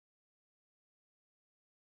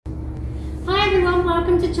everyone,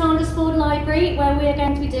 welcome to Chandler's Ford Library, where we are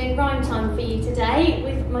going to be doing rhyme time for you today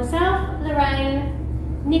with myself,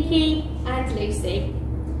 Lorraine, Nicky and Lucy.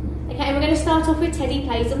 Okay, we're going to start off with Teddy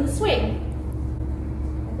Plays on the Swing.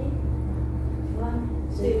 Ready?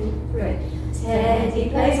 1, 2, 3. Teddy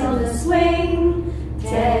plays on the swing,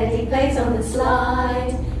 Teddy plays on the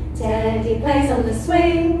slide, Teddy plays on the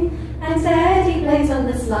swing, and Teddy plays on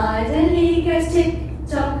the slide, and he goes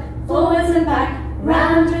tick-tock, forwards and back,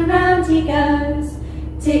 round and round he goes.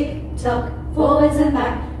 Tick-tock, forwards and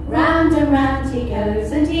back, round he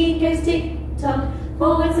goes, and he goes tick-tock,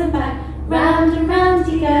 forwards and back, round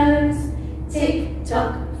he goes.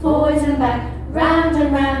 Tick-tock, forwards and back, round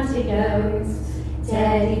he goes.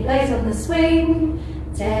 Teddy plays on the swing,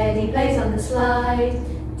 Teddy plays on the slide,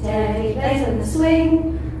 Teddy plays on the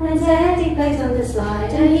swing, and Teddy plays on the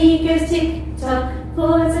slide, and he goes tick-tock,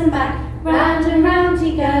 forwards and back, round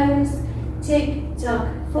he goes. Tick-tock,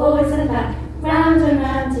 forwards and back, round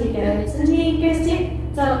he goes, and he goes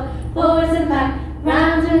tick-tock, forwards and back,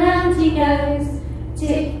 round he goes.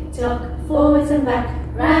 Tick-tock, forwards and back,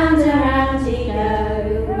 round he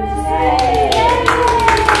goes.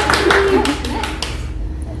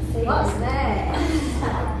 What's next?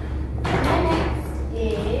 Next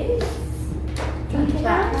is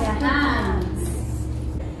clap your hands.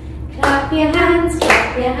 Clap your hands,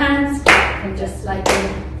 clap your hands, clap them just like me.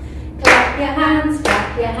 Clap your hands,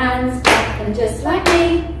 clap your hands, clap them just like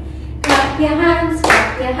me. Clap your hands,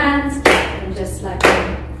 clap your hands, clap them just like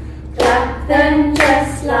me. Clap them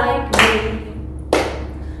just like me.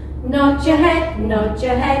 Nod your head, nod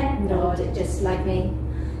your head, nod it just like me.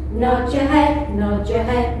 Nod your head, nod your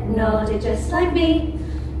head, nod it just like me.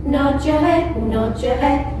 Nod your head, nod your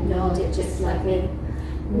head, nod it just like me.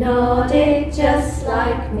 Nod it just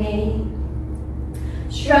like me.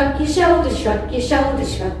 Shrug your shoulders, shrug your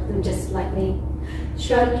shoulders, shrug them just like me.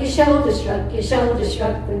 Shrug your shoulders, shrug your shoulders,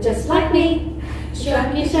 shrug them just like me.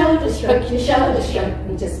 Shrug your shoulders, shrug your shoulders, shrug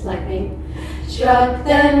them just like me. Shrug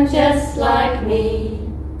them just like me.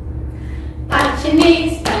 Pat your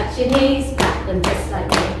knees, pat your knees, pat them just like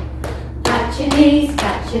me. Pat your knees,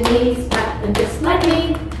 pat your knees, pat them just like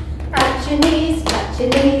me. Pat your knees, pat your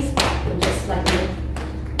knees, pat them just like me.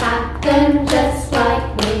 Pat them just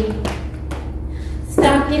like me.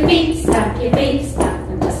 Stamp your feet, stamp your feet, stamp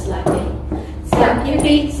them just like me. Stamp your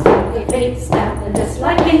feet, stamp your feet, stamp them just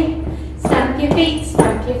like me. Stamp your feet,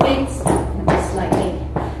 stamp your feet, stamp them just like me.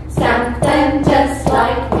 Stamp them just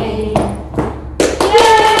like me.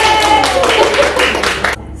 Yay!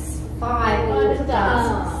 That's 5 little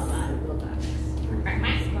ducks.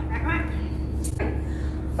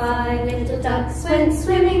 5 little ducks went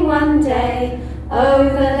swimming one day, over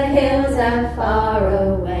the hills and far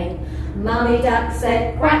away. Mummy duck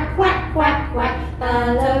said quack, quack, quack, quack,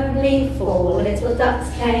 and only 4 little ducks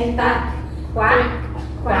came back. Quack,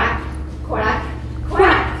 quack, quack,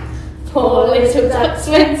 quack. 4 little ducks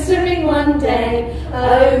went swimming one day,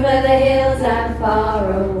 over the hills and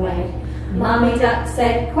far away. Mummy duck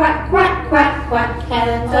said quack, quack, quack, quack,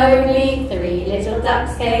 and only 3 little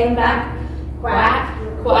ducks came back. Quack,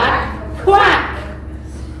 quack, quack.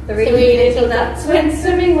 3 little ducks went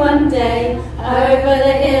swimming one day, over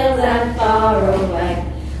the hills and far away.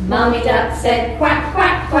 Mummy duck said quack,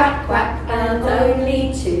 quack, quack, quack, and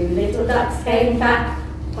only 2 little ducks came back.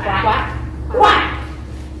 Quack, quack, quack.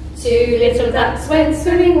 2 little ducks went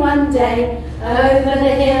swimming one day, over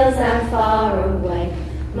the hills and far away.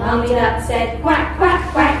 Mummy duck said quack,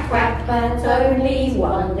 quack, quack, quack, but only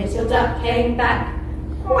 1 little duck came back.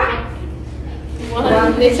 Quack.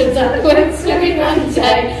 1 little duck went swimming one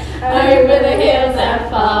day, over the hills and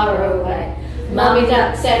far away. Mummy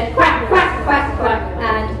duck said quack, quack, quack, quack,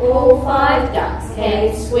 and all 5 ducks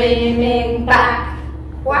came swimming back.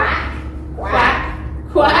 Quack, quack,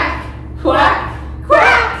 quack, quack,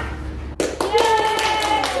 quack.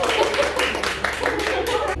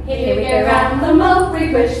 Yay! Here we go round the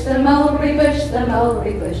mulberry bush, the mulberry bush, the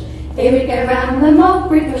mulberry bush. Here we go round the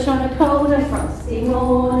mulberry bush on a cold and frosty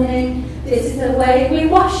morning. This is the way we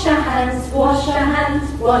wash our hands, wash our hands,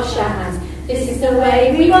 wash our hands. This is the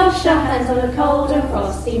way we wash our hands on a cold and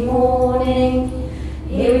frosty morning.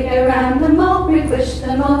 Here we go round the mulberry bush,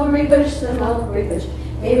 the mulberry bush, the mulberry bush.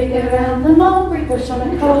 Here we go round the mulberry bush on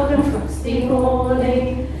a cold and frosty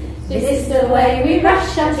morning. This is the way we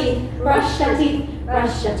brush our teeth, brush our teeth,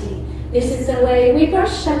 brush our teeth. This is the way we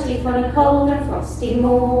brush our teeth on a cold and frosty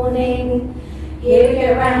morning. Here we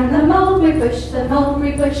go round the mulberry bush, the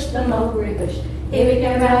mulberry bush, the mulberry bush. Here we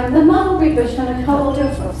go round the mulberry bush on a cold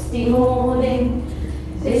and frosty morning.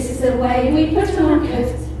 This is the way we put on our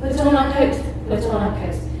coats, put on our coats, put on our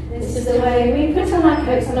coats. This is the way we put on our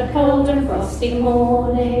coats on a cold and frosty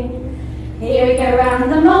morning. Here we go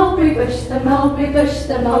round the mulberry bush, the mulberry bush,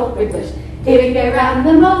 the mulberry bush. Here we go round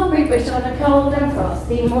the mulberry bush on a cold and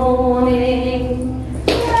frosty morning.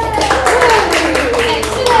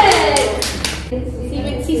 Excellent!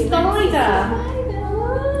 Wincy Spider.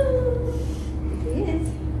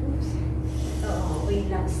 Oh, we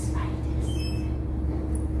love spiders.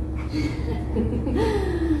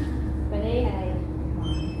 Ready? Okay. 1,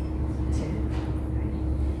 2, 3.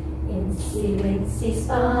 Incy wincy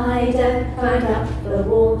spider climbed up the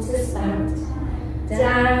water spout.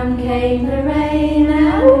 Down came the rain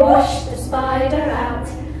and washed the spider out.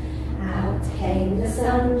 Out came the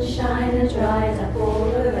sunshine and dried up all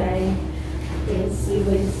the rain. Incy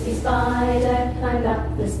wincy spider climbed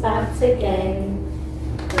up the spout again.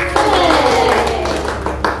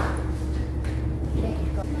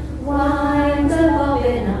 Wind the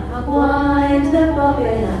bobbin up, wind the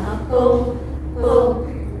bobbin up, pull, pull.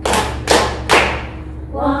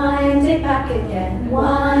 Wind it back again,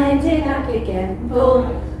 wind it back again, pull,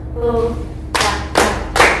 pull, back,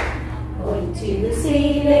 back. Point to the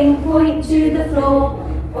ceiling, point to the floor,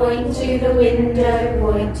 point to the window,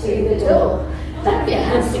 point to the door. Clap your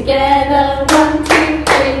hands together, 1, 2,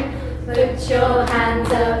 3. Put your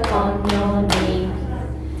hands upon your knee.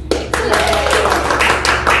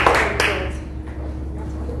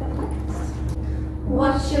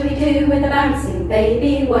 What shall we do with a bouncing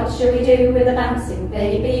baby? What shall we do with a bouncing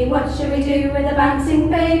baby? What shall we do with a bouncing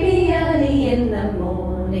baby early in the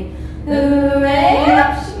morning? Hooray,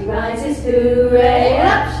 up she rises, hooray,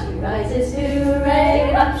 up she rises,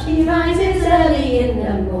 hooray, up she rises early in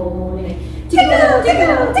the morning. Tickle,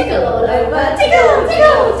 tickle, tickle all over, tickle,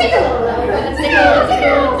 tickle, tickle all over, tickle,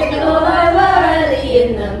 tickle, tickle all over early in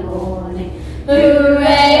the morning.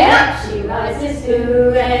 Hooray, up she rises,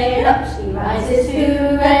 hooray, up she rises,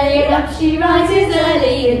 hooray, up she rises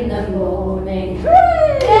early in the morning.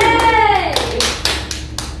 Yay!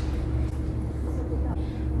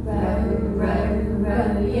 Row, row,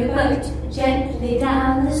 row your boat gently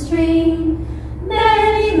down the stream.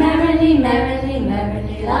 Merrily, merrily, merrily,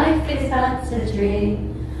 merrily, life is but a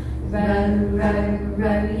dream. Row, row,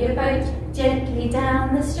 row your boat gently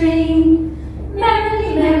down the stream.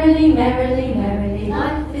 Merrily, merrily, merrily, merrily,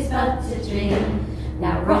 life is but a dream.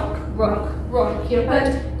 Now rock, rock, rock your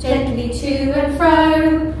boat gently to and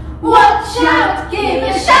fro. Watch out, give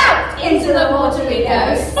a shout, into the water we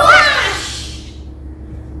go. Splash!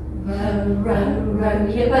 Row, row, row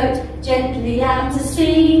your boat gently out to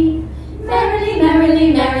sea. Merrily,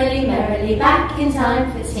 merrily, merrily, merrily, back in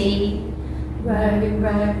time for tea. Row,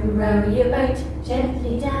 row, row your boat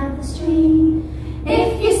gently down the stream.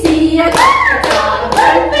 If you see a crocodile,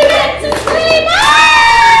 don't forget to scream. Ah!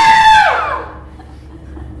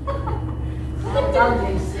 Well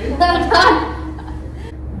done, Lucy. Well done.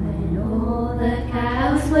 When all the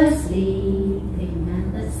cows were sleeping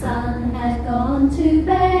and the sun had gone to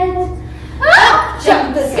bed, up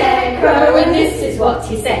jumped the scarecrow and this is what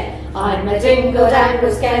he said. I'm a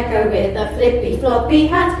dingle-dangle scarecrow with a flippy-floppy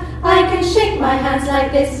hat. I can shake my hands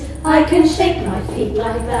like this, I can shake my feet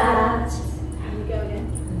like that.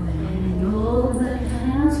 When all the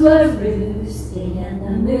cows were roosting and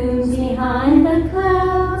the moon's behind the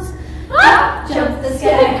clouds, up jumped the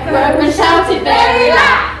scarecrow and shouted very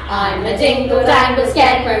loud. I'm a dingle-dangle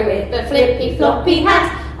scarecrow with a flippy-floppy hat.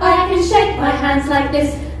 I can shake my hands like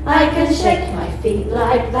this, I can shake my feet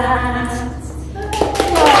like that.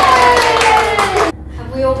 Have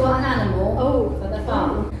we all got an animal? Oh, for the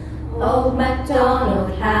farm. Old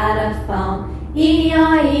MacDonald had a farm,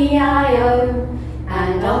 E-I-E-I-O.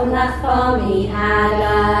 And on that farm he had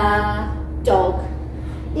a dog,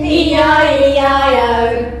 E-I-E-I-O.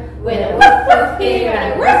 With a woof woof here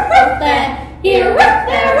and a woof woof there, here a woof,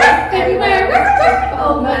 there a woof, everywhere a woof woof.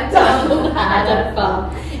 Old MacDonald had a farm,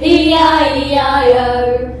 E-I-E-I-O.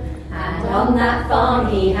 And on that farm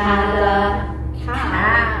he had a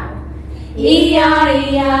cow,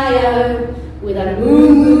 E-I-E-I-O. With a moo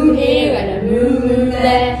moo here and a moo moo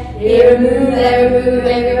there, here a moo, there a moo,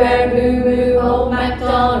 everywhere a moo moo. Old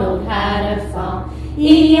MacDonald had a farm,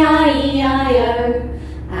 E-I-E-I-O.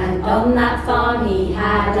 And on that farm he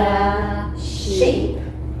had a sheep,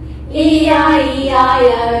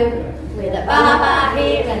 E-I-E-I-O. With a ba-ba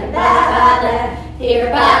here and a ba-ba there, here a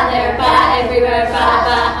ba, there a ba, everywhere a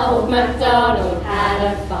ba-ba. Old MacDonald had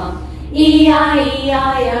a farm,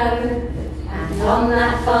 E-I-E-I-O. And on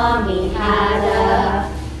that farm he had a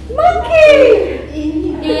monkey,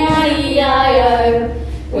 E-I-E-I-O.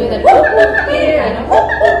 With a whoop whoop here and a whoop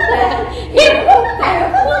whoop there, here a whoop, there a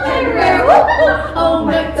whoop, everywhere a whoop whoop. Old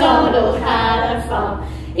MacDonald had a farm,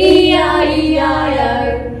 E-I-E-I-O.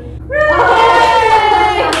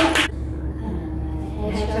 Hooray!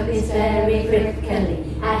 Hedgehog is very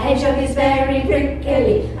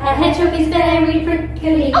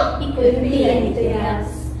He couldn't be anything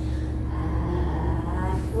else.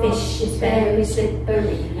 Fish is very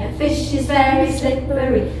slippery, a fish is very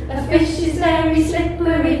slippery, a fish is very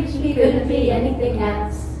slippery, he couldn't be anything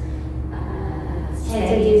else.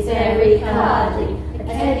 Teddy is very cuddly, a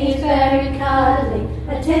teddy is very cuddly,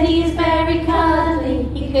 a teddy is very cuddly,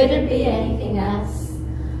 he couldn't be anything else.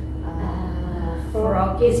 A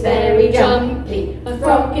frog is very jumpy, a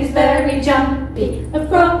frog is very jumpy, a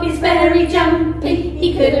frog is very jumpy,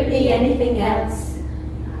 he couldn't be anything else.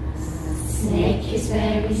 A snake is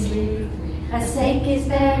very slippery, a snake is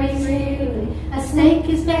very slippery, a snake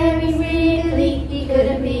is very really, he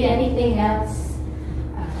couldn't be anything else.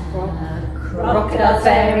 A crocodile's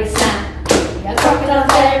very snappy, a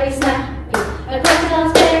crocodile's very snappy, a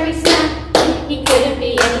crocodile's very snappy, he couldn't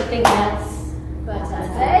be anything else. But a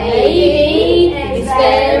baby is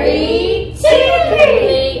very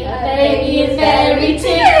tickly, a baby is very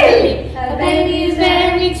tickly, a baby is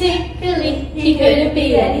very tickly, he couldn't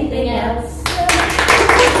be anything else.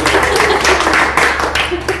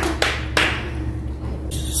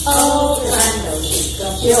 Old Randall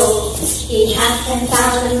got yours. He had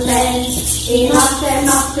 10,000 men. He marched them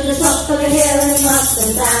up to the top of the hill and marched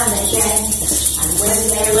them down again. And when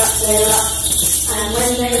they're up, they're up. And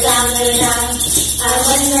when they're down, they're down. And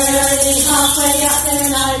when they're only halfway up, they're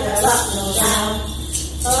neither up nor down.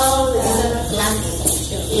 Old Randall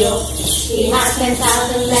got yours. He had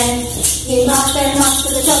 10,000 men. He marched them up to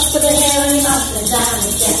the top of the hill and he marched them down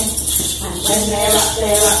again. And when they're up,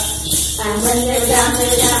 they're up. And when they're down,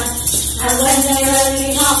 they're down. And when they're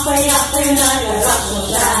only halfway up, they're neither up nor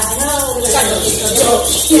down. Oh, the jungle is a door.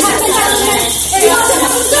 You have to down there. They must have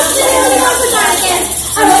up to the hill, they must have down again.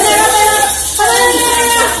 And when they're up, they're up. And when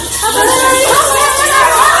they're up, and when they're only halfway up,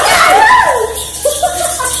 they're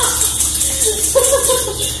neither up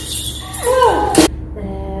nor down.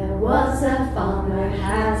 There was a farmer,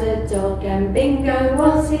 had a dog, and Bingo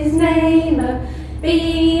was his name. Oh,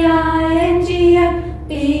 B-I-N-G-O.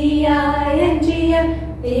 B-I-N-G-O,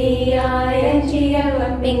 B-I-N-G-O,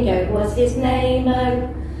 and Bingo was his name, oh.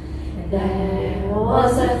 There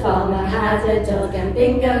was a farmer, had a dog, and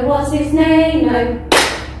Bingo was his name, oh.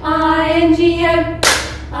 I-N-G-O,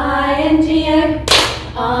 I-N-G-O,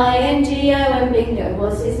 I-N-G-O, and Bingo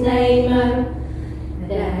was his name, oh.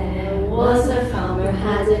 There was a farmer,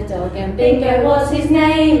 had a dog, and Bingo was his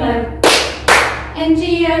name, oh.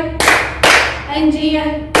 N-G-O,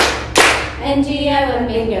 N-G-O, N-G-O, and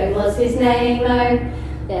Bingo was his name, oh.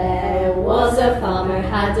 There was a farmer,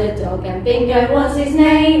 had a dog, and Bingo was his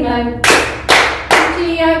name, oh.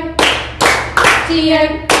 N-G-O, G-O,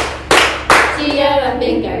 G-O, and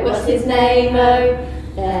Bingo was his name, oh.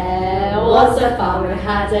 There was a farmer,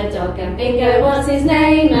 had a dog, and Bingo was his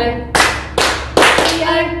name, oh.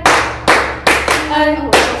 G-O,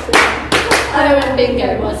 oh, and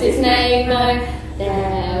Bingo was his name, oh.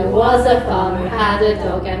 There was a farmer, had a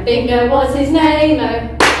dog, and Bingo was his name,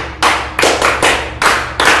 oh.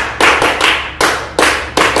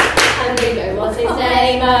 And Bingo was his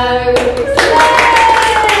name, oh.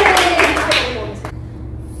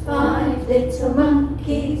 Five little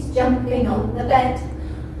monkeys jumping on the bed.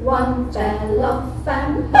 One fell off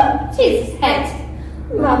and bumped his head.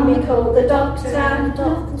 Mummy called the doctor and the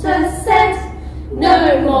doctor said,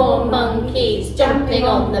 no more monkeys jumping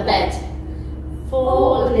on the bed.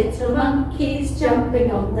 Four little monkeys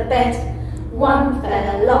jumping on the bed. One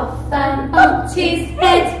fell off and bumped his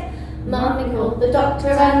head. Mummy called the doctor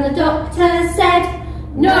and the doctor said,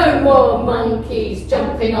 no more monkeys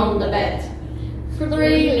jumping on the bed.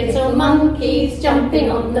 Three little monkeys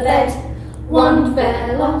jumping on the bed. One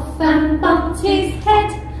fell off and bumped his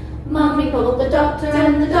head. Mummy called the doctor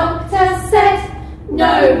and the doctor said,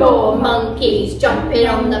 no more monkeys jumping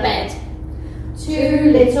on the bed.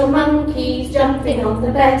 Two little monkeys jumping on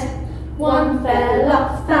the bed. One fell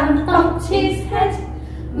off and bumped his head.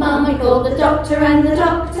 Mummy called the doctor and the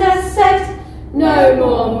doctor said, no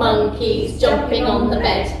more monkeys jumping on the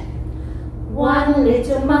bed. One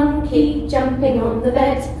little monkey jumping on the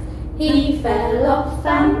bed. He fell off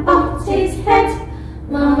and bumped his head.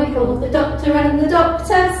 Mummy called the doctor and the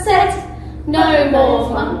doctor said, no more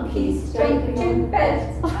monkeys jumping on the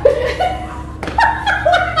bed.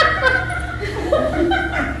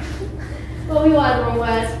 Well, we were the wrong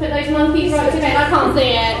words. Put those monkeys right together. I can't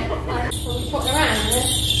see it. We'll be trotting around.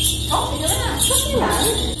 Trotting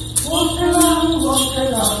around. Walk along, walk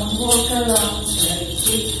along, walk along,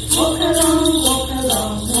 Josie. Walk along, Joe.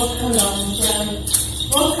 Walk along,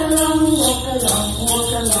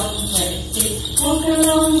 Josie. Walk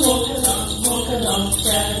along,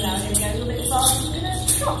 Joe. Now we're going to go a little bit faster. We're going to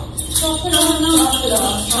trot. Trot along, trot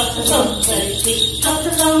along, trot along, Rosie. Trot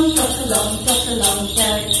along, trot along, trot along,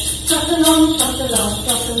 Joe. Trot along, trot along,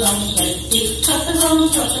 trot along, Rosie. Trot along,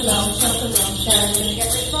 trot along, trot along, Joe. Get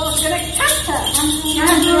this ball, gonna canter.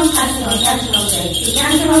 Canter on, canter on, canter on, Rosie.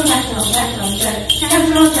 Canter on, canter on, canter on, Joe.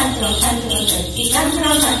 Canter on, canter on, canter on, Rosie. Canter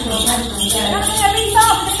on, canter on, canter on, Joe. That's where we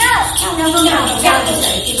start the cow. Gallop, gallop, gallop,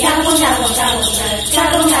 Rosie. Gallop, gallop, gallop, Joe.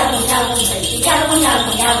 Gallop, gallop, gallop, Rosie. Gallop,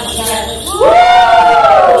 gallop, gallop, Joe. Woo!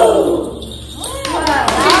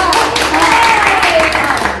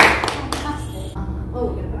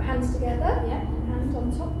 Together, yeah, hands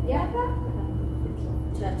on top, yeah,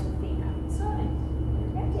 turtle feet outside.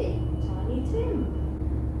 Ready? Tiny Tim.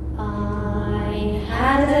 I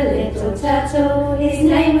had a little turtle, his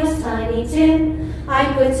name was Tiny Tim.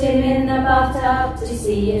 I put him in the bathtub to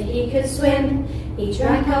see if he could swim. He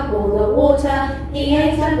drank up all the water, he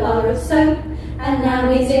ate a bar of soap, and now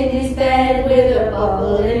he's in his bed with a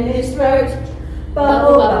bubble in his throat.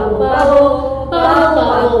 Bubble, bubble, bubble, bubble,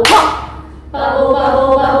 bubble, pop. Bubble,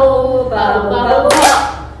 bubble, bubble, bubble, bubble,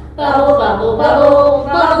 pop. Bubble, bubble, bubble,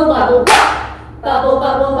 bubble, bubble, pop. Bubble,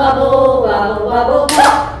 bubble, bubble, bubble, bubble,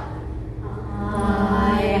 pop.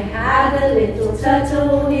 I had a little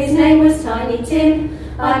turtle, his name was Tiny Tim.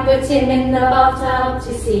 I put him in the bathtub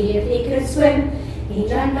to see if he could swim. He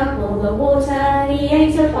drank up all the water, he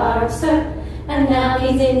ate a bar of soap, and now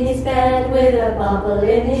he's in his bed with a bubble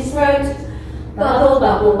in his throat. Bubble,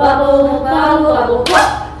 bubble, bubble, bubble, bubble,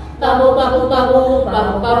 pop. Bubble, bubble, bubble,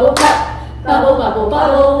 bubble, bubble, pop. Bubble, bubble,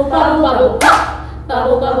 bubble, bubble, bubble, pop.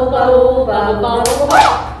 Bubble, bubble, bubble, bubble, bubble,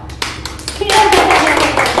 pop.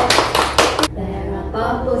 There are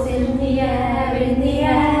bubbles in the air, in the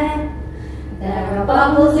air. There are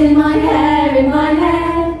bubbles in my hair, in my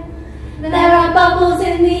hair. There are bubbles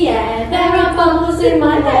in the air, there are bubbles in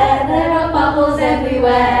my hair. There are bubbles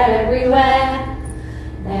everywhere, everywhere.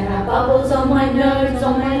 There are bubbles on my nose,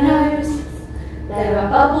 on my nose. There are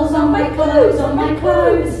bubbles on my clothes, on my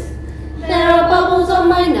clothes. There are bubbles on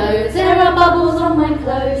my nose, there are bubbles on my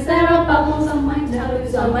clothes. There are bubbles on my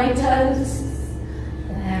toes, on my toes.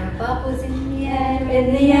 There are bubbles in the air,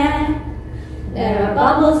 in the air. There are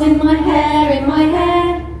bubbles in my hair, in my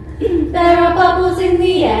hair. There are bubbles in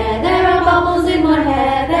the air, there are bubbles in my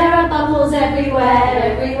hair. There are bubbles everywhere,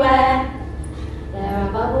 everywhere. There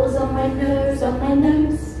are bubbles on my nose, on my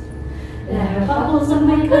nose. There are bubbles on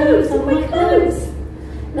my clothes, on my clothes.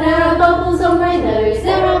 There are bubbles on my nose,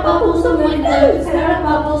 there are bubbles on my nose. There are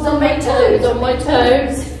bubbles on my toes, on my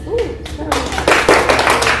toes.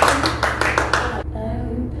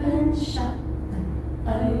 Open, shut them,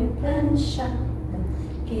 open, shut them.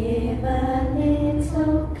 Give a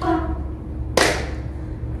little cup.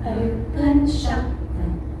 Open, shut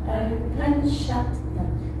them, open, shut them.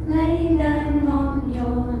 Lay them on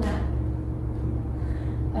your lap.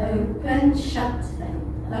 Open, shut them,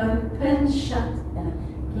 open, shut them.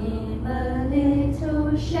 Give a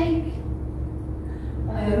little shake.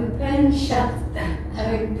 Open, shut them,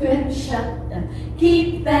 open, shut them.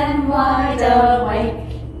 Keep them wide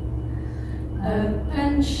awake.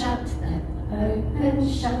 Open, shut them, open,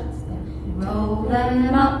 shut them. Roll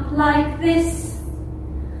them up like this.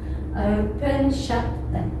 Open, shut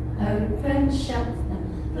them, open, shut them.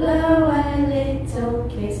 Blow a little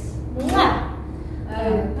kiss. Mwah!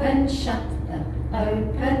 Open, shut them,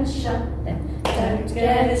 open, shut them. Don't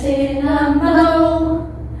get in a muddle.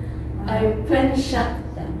 Open,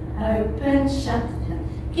 shut them, open, shut them.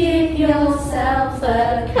 Give yourself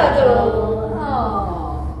a cuddle.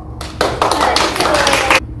 Oh,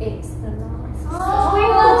 it's the last song.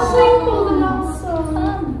 Twinkle, twinkle, the last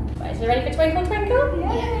song. Right, so you ready for Twinkle, Twinkle?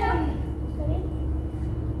 Yeah. Ready?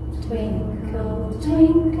 Twinkle,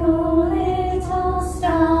 twinkle, little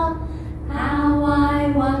star, how I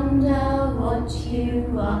wonder what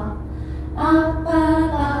you are. Up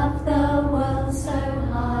above the world so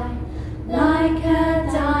high, like a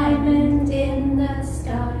diamond in the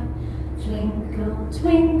sky. Twinkle,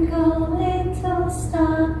 twinkle, little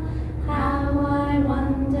star,